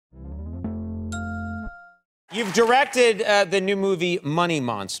You've directed the new movie Money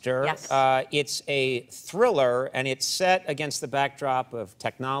Monster. Yes. It's a thriller, and it's set against the backdrop of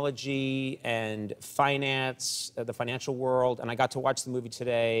technology and finance, the financial world. And I got to watch the movie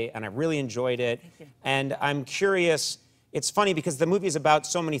today, and I really enjoyed it. Thank you. And I'm curious, it's funny because the movie is about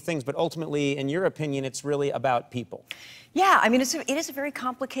so many things, but ultimately, in your opinion, it's really about people. Yeah, I mean, it is a very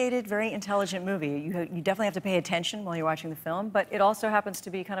complicated, very intelligent movie. You definitely have to pay attention while you're watching the film, but it also happens to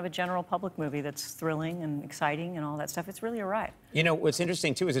be kind of a general public movie that's thrilling and exciting and all that stuff. It's really a ride. You know, what's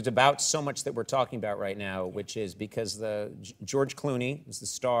interesting, too, is it's about so much that we're talking about right now, which is because George Clooney is the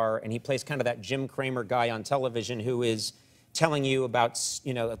star, and he plays kind of that Jim Cramer guy on television who is telling you about,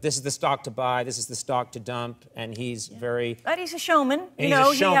 you know, this is the stock to buy, this is the stock to dump, and he's very... But he's a showman. He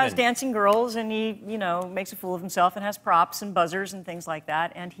has dancing girls, and he, makes a fool of himself and has props and buzzers and things like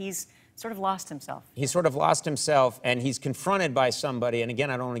that, and he's sort of lost himself. He's sort of lost himself, and he's confronted by somebody, and again,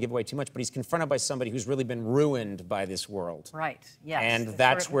 I don't want to give away too much, but he's confronted by somebody who's really been ruined by this world. Right, yes. And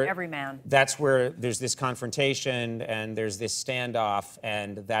that's where... every man. That's where there's this confrontation, and there's this standoff,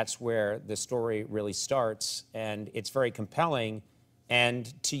 and that's where the story really starts, and it's very compelling.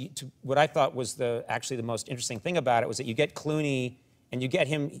 And to what I thought was actually the most interesting thing about it was that you get Clooney, and you get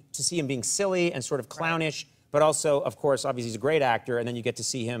him to see him being silly and sort of clownish, but also, of course, obviously he's a great actor, and then you get to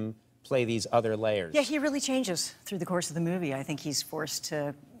see him play these other layers. Yeah, he really changes through the course of the movie. I think he's forced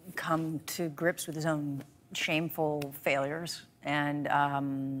to come to grips with his own shameful failures, and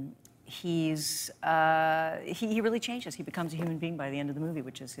he really changes. He becomes a human being by the end of the movie,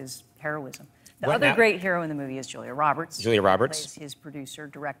 which is his heroism. The other great hero in the movie is Julia Roberts. Julia Roberts plays his producer,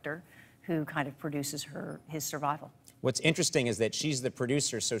 director, who kind of produces his survival. What's interesting is that she's the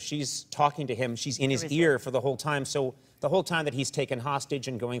producer, so she's talking to him, she's in his ear for the whole time. So the whole time that he's taken hostage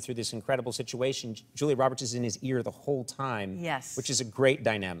and going through this incredible situation, Julia Roberts is in his ear the whole time. Yes. Which is a great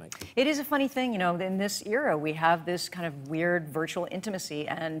dynamic. It is a funny thing, in this era, we have this kind of weird virtual intimacy,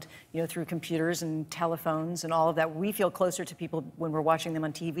 and, through computers and telephones and all of that, we feel closer to people when we're watching them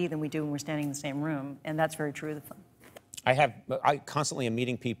on TV than we do when we're standing in the same room, and that's very true of the film. I constantly am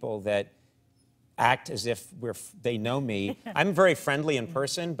meeting people that act as if they know me. I'm very friendly in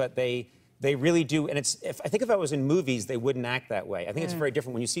person, but they really do. And I think if I was in movies, they wouldn't act that way. I think it's very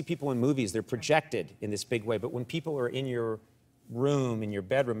different. When you see people in movies, they're projected in this big way. But when people are in your room, in your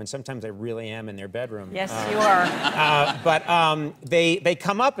bedroom, and sometimes I really am in their bedroom. Yes, you are. But they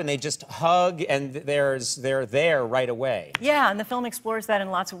come up and they just hug, and they're there right away. Yeah, and the film explores that in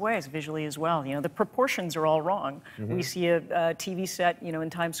lots of ways, visually as well. The proportions are all wrong. Mm-hmm. We see a TV set, in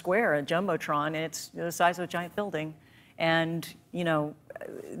Times Square, a jumbotron, and it's the size of a giant building. And,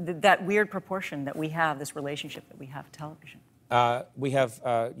 that weird proportion that we have, this relationship that we have with television.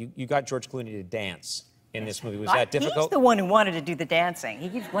 You got George Clooney to dance in this movie. Was that difficult? He's the one who wanted to do the dancing. He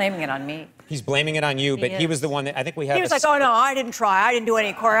keeps blaming it on me. He's blaming it on you, but he was the one that I think we have. He was like, "Oh no, I didn't try. I didn't do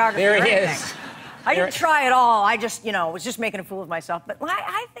any choreography." There he is. I didn't try at all. I just, was just making a fool of myself. But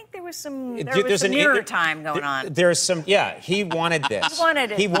I think there was some mirror time going on. There's some, yeah. He wanted this. He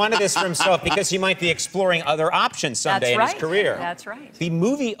wanted it. He wanted this for himself because he might be exploring other options someday in his career. That's right. The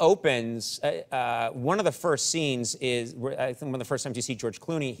movie opens. One of the first scenes is, I think, one of the first times you see George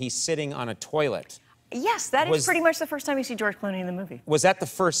Clooney. He's sitting on a toilet. Yes, that is pretty much the first time you see George Clooney in the movie. Was that the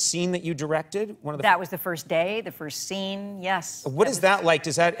first scene that you directed? That was the first day, the first scene, yes. What is that like?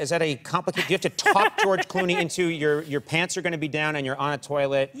 Is that a complicated... Do you have to talk George Clooney into your pants are going to be down and you're on a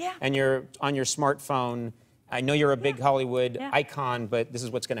toilet and you're on your smartphone? I know you're a big Hollywood icon, but this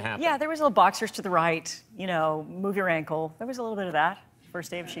is what's going to happen. Yeah, there was little boxers to the right, move your ankle. There was a little bit of that.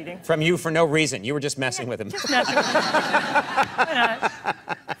 First day of shooting. From you for no reason. You were just messing with him. Just messing with him. Why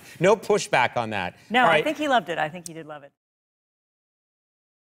not? No pushback on that. No, I think he loved it. I think he did love it.